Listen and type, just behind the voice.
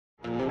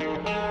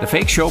The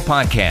Fake Show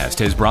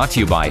podcast is brought to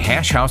you by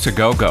Hash House A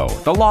Go-Go,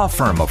 the law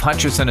firm of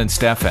Hutchison and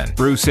Steffen,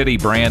 Brew City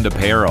Brand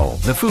Apparel,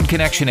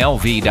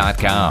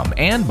 thefoodconnectionlv.com,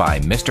 and by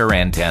Mr.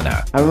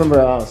 Antenna. I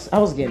remember I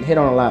was getting hit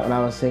on a lot when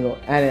I was single.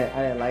 I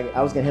didn't like it.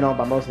 I was getting hit on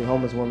by mostly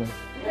homeless women.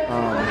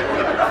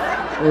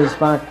 It was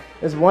fun.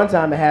 This one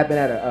time it happened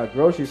at a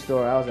grocery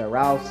store. I was at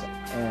Ralph's,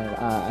 and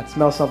I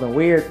smelled something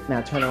weird, and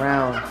I turned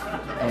around,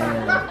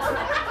 and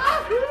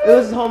it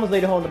was this homeless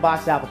lady holding a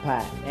box of apple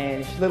pie,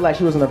 and she looked like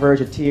she was on the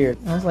verge of tears.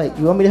 I was like,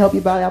 "You want me to help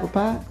you buy apple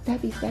pie?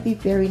 That'd be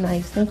very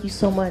nice. Thank you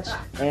so much."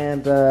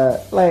 And I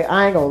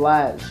ain't gonna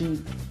lie, she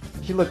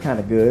looked kind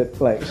of good.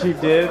 Like she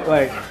did.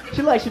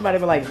 She might have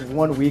been like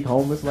 1 week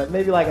homeless. Like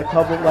maybe like a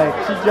couple. Like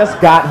she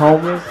just got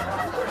homeless.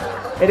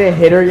 It didn't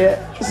hit her yet.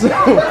 So.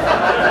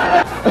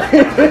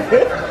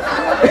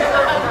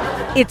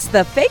 It's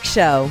The Fake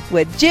Show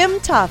with Jim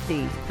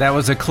Tofte. That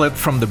was a clip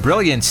from the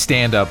brilliant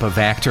stand-up of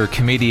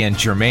actor-comedian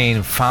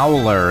Jermaine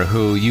Fowler,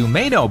 who you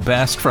may know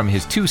best from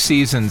his 2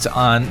 seasons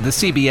on the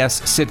CBS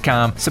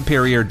sitcom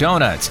Superior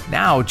Donuts.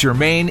 Now,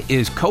 Jermaine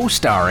is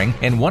co-starring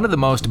in one of the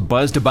most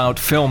buzzed-about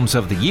films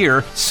of the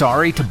year,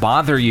 Sorry to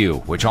Bother You,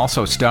 which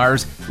also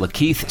stars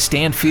Lakeith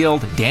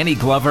Stanfield, Danny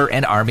Glover,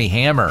 and Armie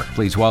Hammer.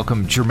 Please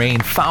welcome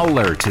Jermaine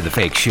Fowler to The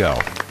Fake Show.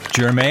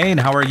 Jermaine,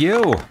 how are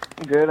you?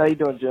 Good. How you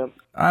doing, Jim?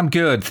 I'm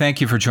good. Thank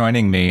you for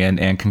joining me,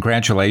 and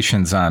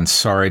congratulations on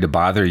Sorry to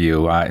Bother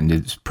You. And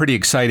it's a pretty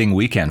exciting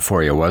weekend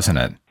for you, wasn't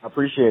it? I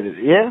appreciate it.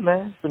 Yeah,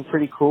 man. It's been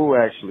pretty cool,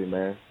 actually,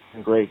 man. It's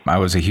been great. I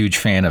was a huge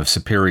fan of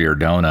Superior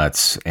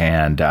Donuts,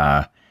 and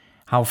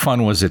how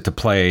fun was it to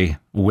play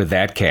with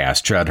that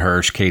cast, Judd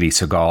Hirsch, Katie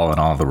Seagal, and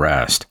all the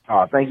rest?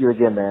 Oh, thank you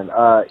again, man.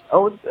 It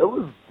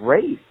was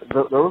great.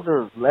 Those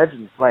are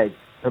legends, like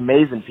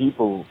amazing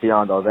people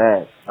beyond all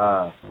that.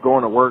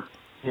 Going to work,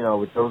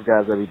 with those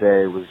guys every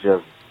day was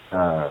just,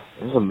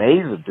 it was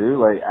amazing, dude.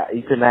 Like,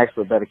 you couldn't ask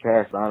for a better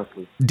cast,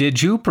 honestly.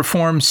 Did you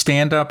perform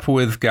stand-up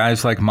with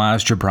guys like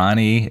Maz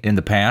Jobrani in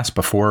the past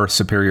before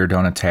Superior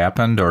Donuts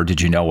happened, or did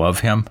you know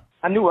of him?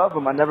 I knew of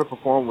him. I never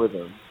performed with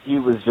him. He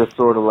was just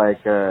sort of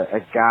like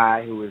a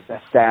guy who was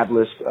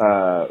established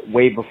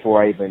way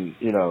before I even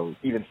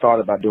thought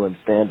about doing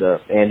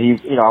stand-up. And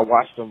I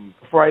watched him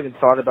before I even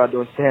thought about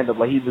doing stand-up.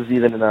 Like, he was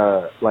even in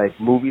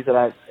movies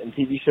and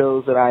TV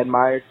shows that I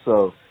admired.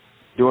 So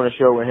doing a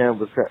show with him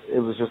was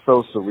just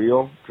so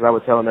surreal, because I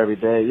would tell him every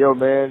day, "Yo,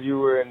 man, you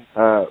were in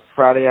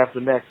Friday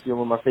After Next. You're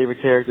one of my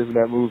favorite characters in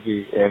that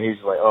movie." And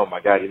he's like, "Oh my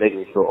God, you're making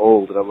me feel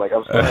old." And I'm like,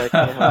 "I'm sorry, I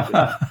can't help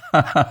it."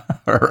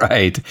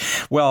 Right.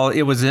 Well,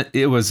 it was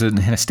an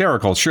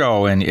hysterical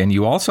show, and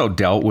you also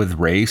dealt with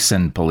race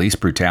and police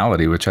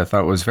brutality, which I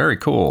thought was very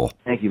cool.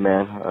 Thank you,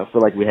 man. I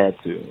feel like we had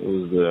to. It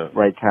was the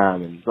right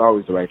time, and it's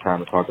always the right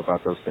time to talk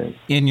about those things.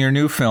 In your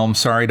new film,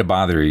 Sorry to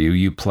Bother You,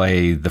 you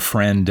play the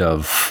friend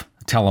of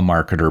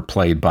telemarketer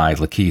played by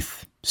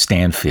Lakeith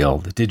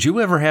Stanfield. Did you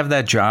ever have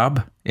that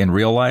job in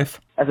real life?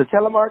 As a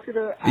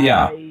telemarketer?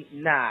 Yeah.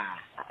 Nah.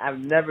 I've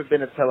never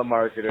been a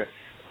telemarketer.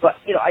 But,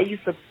 I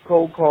used to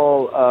cold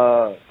call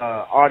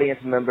audience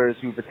members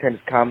who've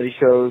attended comedy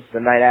shows the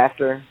night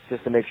after,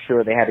 just to make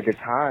sure they had a good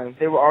time.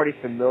 They were already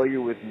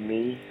familiar with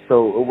me,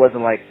 so it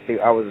wasn't like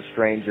I was a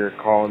stranger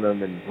calling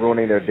them and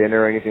ruining their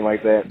dinner or anything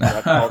like that. So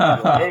I called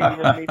them like, "Hey, you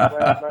didn't meet me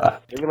last night?"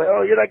 They'd be like,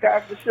 "Oh, you're that guy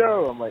from the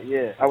show." I'm like,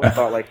 "Yeah." I was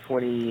about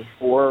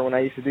 24 when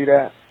I used to do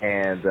that,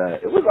 and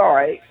it was all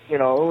right. It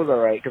was all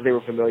right because they were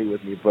familiar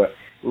with me, but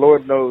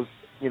Lord knows,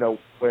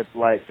 what it's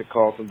like to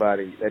call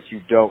somebody that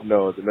you don't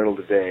know in the middle of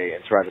the day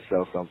and try to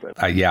sell something.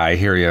 Yeah, I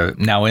hear you.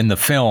 Now, in the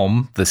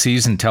film, the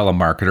seasoned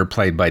telemarketer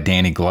played by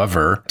Danny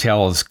Glover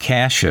tells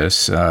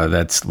Cassius,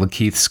 that's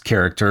Lakeith's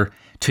character,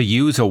 to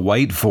use a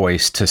white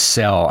voice to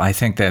sell. I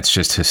think that's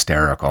just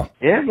hysterical.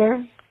 Yeah,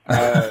 man.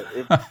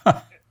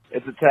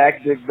 It's a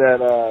tactic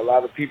that a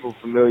lot of people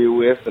are familiar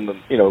with and,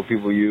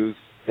 people use.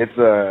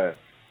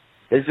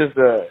 It's just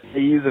they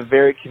use a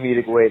very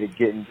comedic way to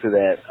get into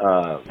that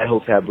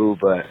whole taboo,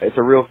 but it's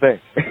a real thing.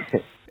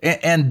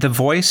 And the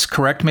voice,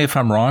 correct me if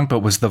I'm wrong, but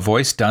was the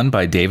voice done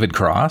by David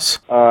Cross?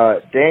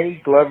 Danny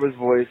Glover's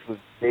voice was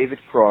David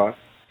Cross,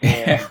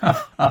 and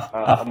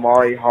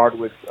Amari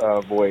Hardwick's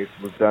voice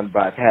was done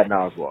by Patton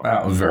Oswalt.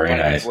 Oh, very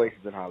nice.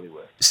 Voices in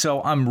Hollywood.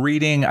 So I'm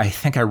reading, I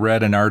think I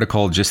read an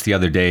article just the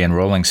other day in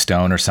Rolling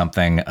Stone or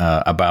something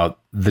about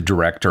the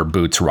director,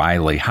 Boots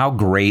Riley. How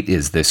great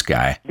is this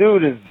guy?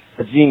 Dude is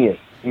a genius.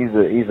 He's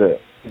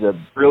a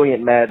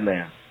brilliant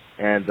madman.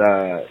 And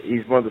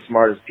he's one of the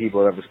smartest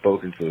people I've ever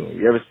spoken to.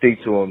 You ever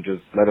speak to him,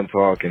 just let him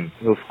talk, and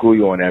he'll school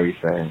you on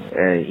everything.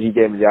 And he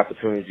gave me the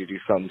opportunity to do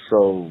something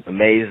so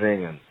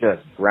amazing and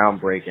just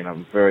groundbreaking.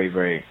 I'm very,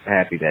 very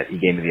happy that he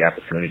gave me the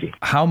opportunity.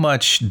 How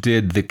much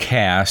did the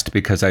cast,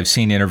 because I've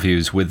seen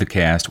interviews with the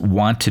cast,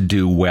 want to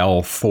do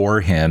well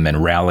for him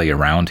and rally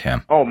around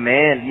him? Oh,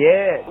 man,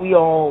 yeah. We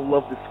all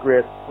love the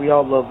script. We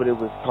all love what it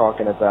was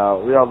talking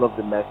about. We all love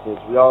the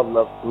message. We all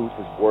love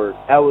Bruce's work.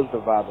 That was the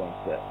vibe on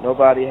set.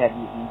 Nobody had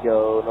any ego.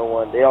 studio. No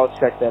one. They all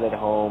checked that at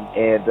home,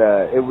 and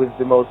it was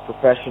the most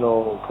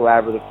professional,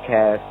 collaborative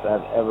cast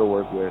I've ever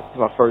worked with. It's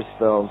my first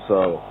film,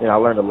 so I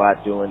learned a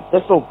lot doing.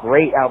 It's so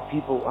great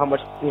how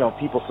much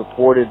people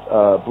supported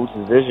Boots'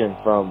 vision,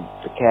 from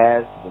the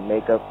cast, the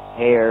makeup,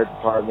 hair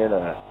department,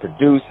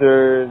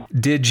 producers.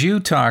 Did you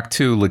talk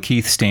to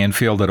Lakeith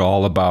Stanfield at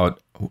all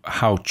about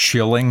how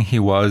chilling he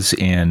was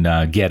in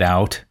Get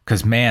Out?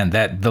 Because, man,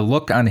 the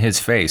look on his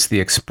face, the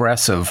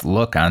expressive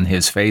look on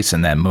his face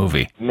in that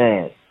movie.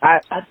 Man, I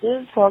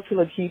didn't talk to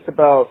Lakeith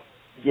about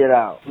Get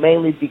Out,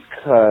 mainly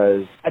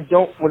because I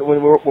don't,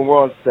 when we're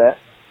on set,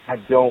 I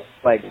don't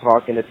like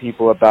talking to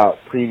people about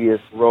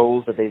previous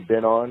roles that they've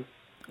been on.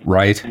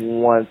 Right. I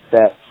want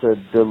that to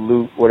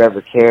dilute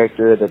whatever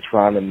character they're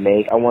trying to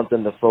make. I want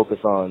them to focus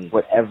on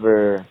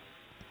whatever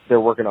they're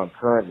working on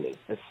currently.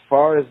 As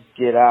far as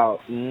Get Out,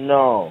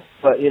 no.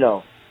 But,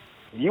 if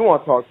you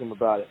want to talk to him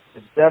about it,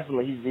 it's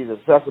definitely, he's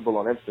accessible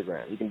on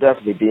Instagram. You can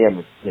definitely DM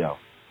him,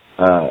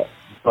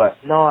 But,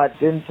 no, I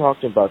didn't talk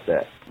to him about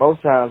that.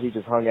 Most times he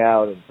just hung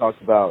out and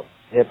talked about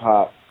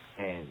hip-hop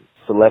and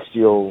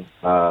celestial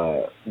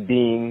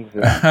beings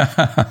and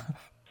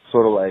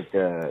sort of like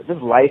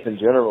just life in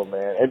general,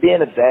 man. And being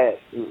a dad,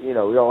 we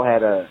all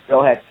had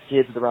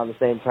kids around the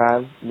same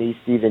time. Me,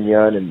 Stephen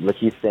Yun, and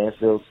Lakeith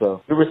Stanfield.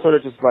 So we were sort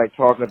of just like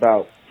talking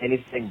about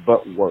anything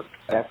but work.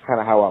 That's kind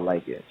of how I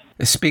like it.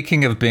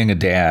 Speaking of being a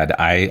dad,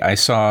 I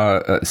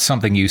saw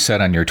something you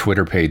said on your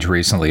Twitter page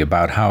recently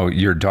about how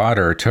your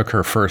daughter took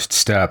her first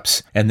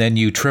steps and then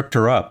you tripped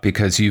her up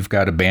because you've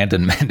got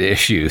abandonment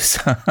issues.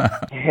 I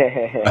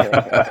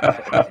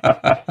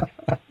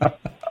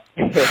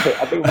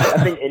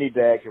think any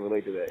dad can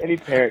relate to that. Any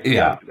parent can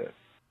relate to that.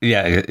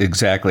 Yeah,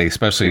 exactly.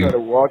 Especially, you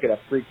started walking, I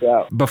freaked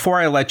out. Before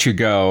I let you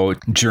go,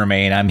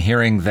 Jermaine, I'm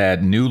hearing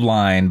that New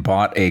Line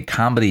bought a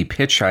comedy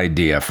pitch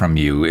idea from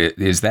you.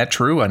 Is that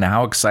true? And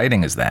how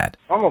exciting is that?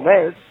 Oh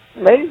man, it's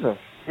amazing.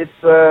 It's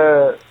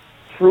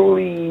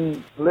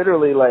truly,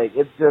 literally, like,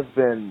 it's just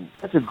been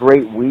such a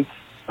great week,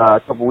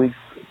 a couple weeks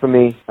for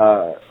me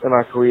in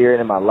my career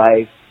and in my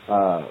life.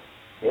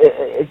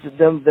 It's just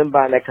them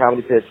buying that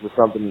comedy pitch was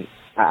something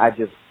I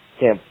just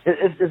can't.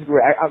 It's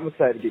great. I'm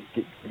excited to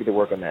get to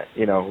work on that.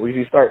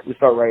 We start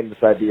writing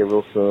this idea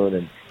real soon,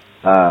 and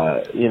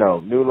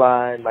New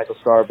Line, Michael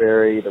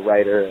Scarberry, the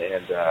writer,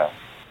 and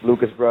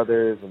Lucas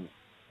Brothers and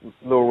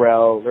Lil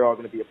Rel, they're all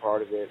going to be a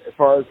part of it. As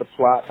far as the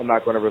plot, I'm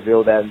not going to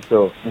reveal that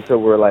until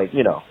we're like,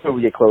 until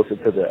we get closer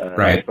to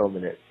the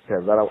filming it,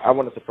 because I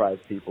want to surprise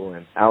people,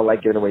 and I don't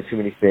like giving away too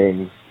many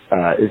things.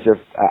 It's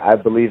just I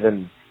believe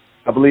in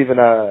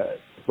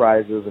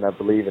surprises, and I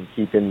believe in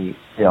keeping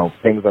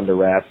things under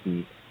wraps,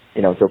 and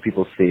until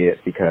people see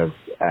it, because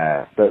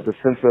the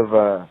sense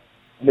of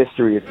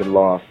mystery has been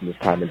lost in this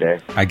time of day.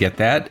 I get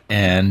that,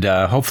 and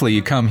hopefully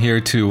you come here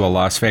to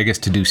Las Vegas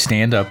to do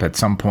stand-up at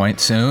some point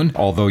soon,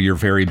 although you're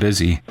very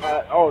busy.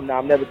 No,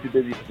 I'm never too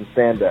busy for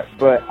stand-up,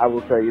 but I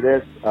will tell you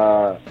this,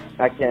 I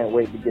can't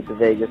wait to get to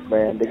Vegas,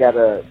 man. They got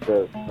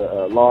the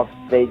Las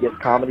Vegas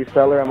Comedy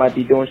Cellar I might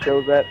be doing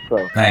shows at,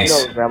 so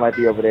nice. I might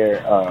be over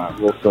there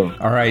real soon.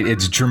 All right,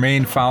 it's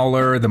Jermaine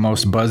Fowler, the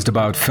most buzzed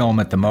about film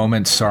at the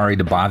moment. Sorry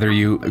to bother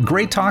you.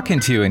 Great talking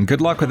to you, and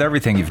good luck with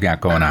everything you've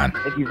got going on.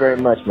 Thank you very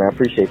much, man. I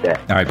appreciate that.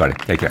 All right, buddy.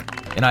 Take care.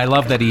 And I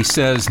love that he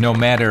says, no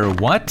matter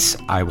what,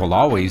 I will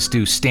always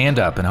do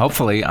stand-up, and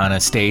hopefully on a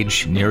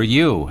stage near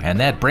you. And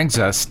that brings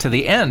us to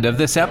the end of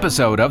this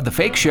episode of The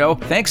Fake Show.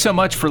 Thanks so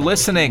much for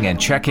listening and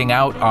checking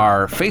out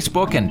our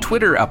Facebook and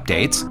Twitter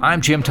updates.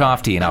 I'm Jim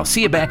Tofte, and I'll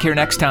see you back here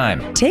next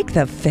time. Take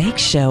The Fake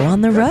Show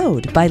on the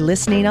road by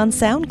listening on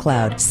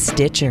SoundCloud,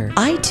 Stitcher,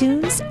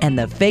 iTunes, and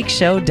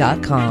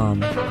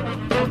thefakeshow.com.